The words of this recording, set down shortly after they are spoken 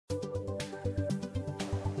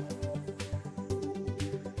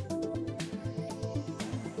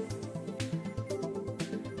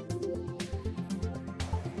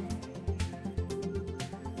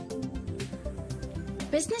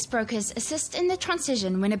Business brokers assist in the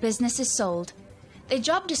transition when a business is sold. Their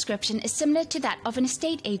job description is similar to that of an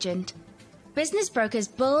estate agent. Business brokers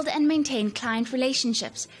build and maintain client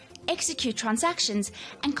relationships, execute transactions,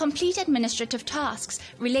 and complete administrative tasks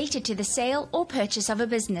related to the sale or purchase of a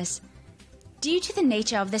business. Due to the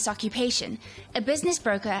nature of this occupation, a business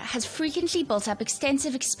broker has frequently built up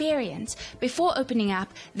extensive experience before opening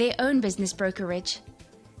up their own business brokerage.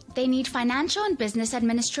 They need financial and business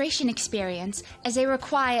administration experience as they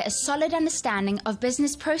require a solid understanding of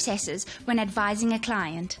business processes when advising a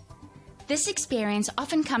client. This experience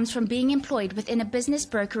often comes from being employed within a business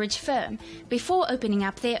brokerage firm before opening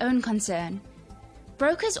up their own concern.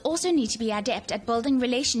 Brokers also need to be adept at building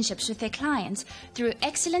relationships with their clients through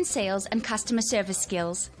excellent sales and customer service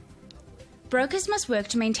skills. Brokers must work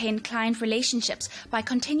to maintain client relationships by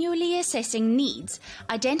continually assessing needs,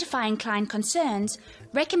 identifying client concerns,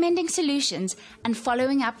 recommending solutions, and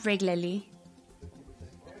following up regularly.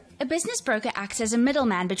 A business broker acts as a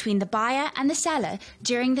middleman between the buyer and the seller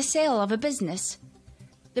during the sale of a business.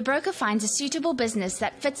 The broker finds a suitable business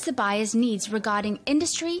that fits the buyer's needs regarding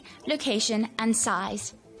industry, location, and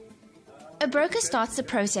size. A broker starts the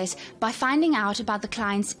process by finding out about the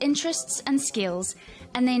client's interests and skills,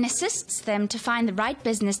 and then assists them to find the right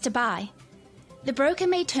business to buy. The broker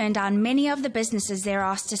may turn down many of the businesses they're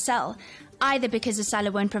asked to sell, either because the seller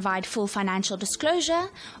won't provide full financial disclosure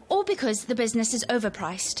or because the business is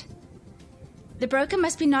overpriced. The broker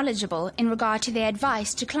must be knowledgeable in regard to their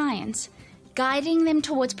advice to clients, guiding them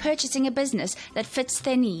towards purchasing a business that fits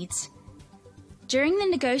their needs. During the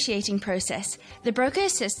negotiating process, the broker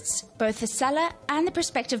assists both the seller and the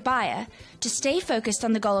prospective buyer to stay focused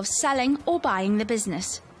on the goal of selling or buying the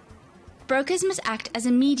business. Brokers must act as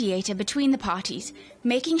a mediator between the parties,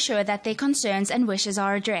 making sure that their concerns and wishes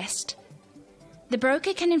are addressed. The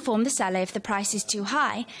broker can inform the seller if the price is too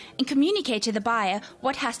high and communicate to the buyer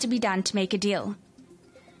what has to be done to make a deal.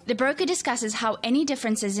 The broker discusses how any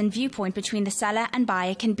differences in viewpoint between the seller and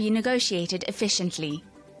buyer can be negotiated efficiently.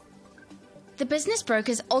 The business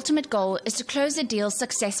broker's ultimate goal is to close the deal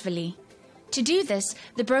successfully. To do this,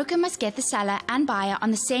 the broker must get the seller and buyer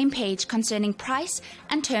on the same page concerning price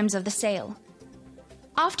and terms of the sale.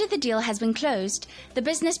 After the deal has been closed, the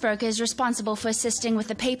business broker is responsible for assisting with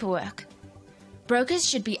the paperwork. Brokers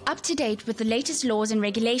should be up to date with the latest laws and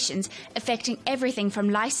regulations affecting everything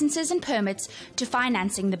from licenses and permits to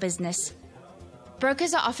financing the business.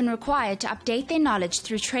 Brokers are often required to update their knowledge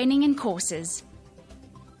through training and courses.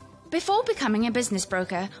 Before becoming a business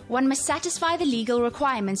broker, one must satisfy the legal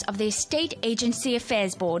requirements of the Estate Agency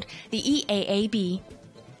Affairs Board, the EAAB.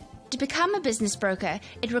 To become a business broker,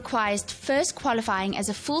 it requires first qualifying as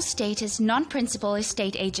a full-status non-principal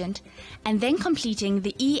estate agent and then completing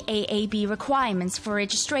the EAAB requirements for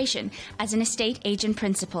registration as an estate agent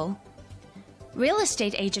principal. Real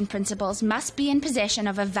estate agent principals must be in possession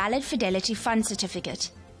of a valid Fidelity Fund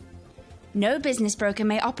certificate. No business broker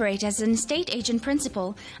may operate as an estate agent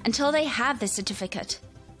principal until they have this certificate.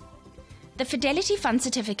 The Fidelity Fund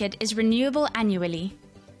certificate is renewable annually.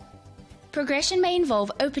 Progression may involve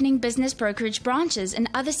opening business brokerage branches in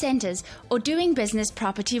other centers or doing business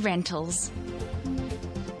property rentals.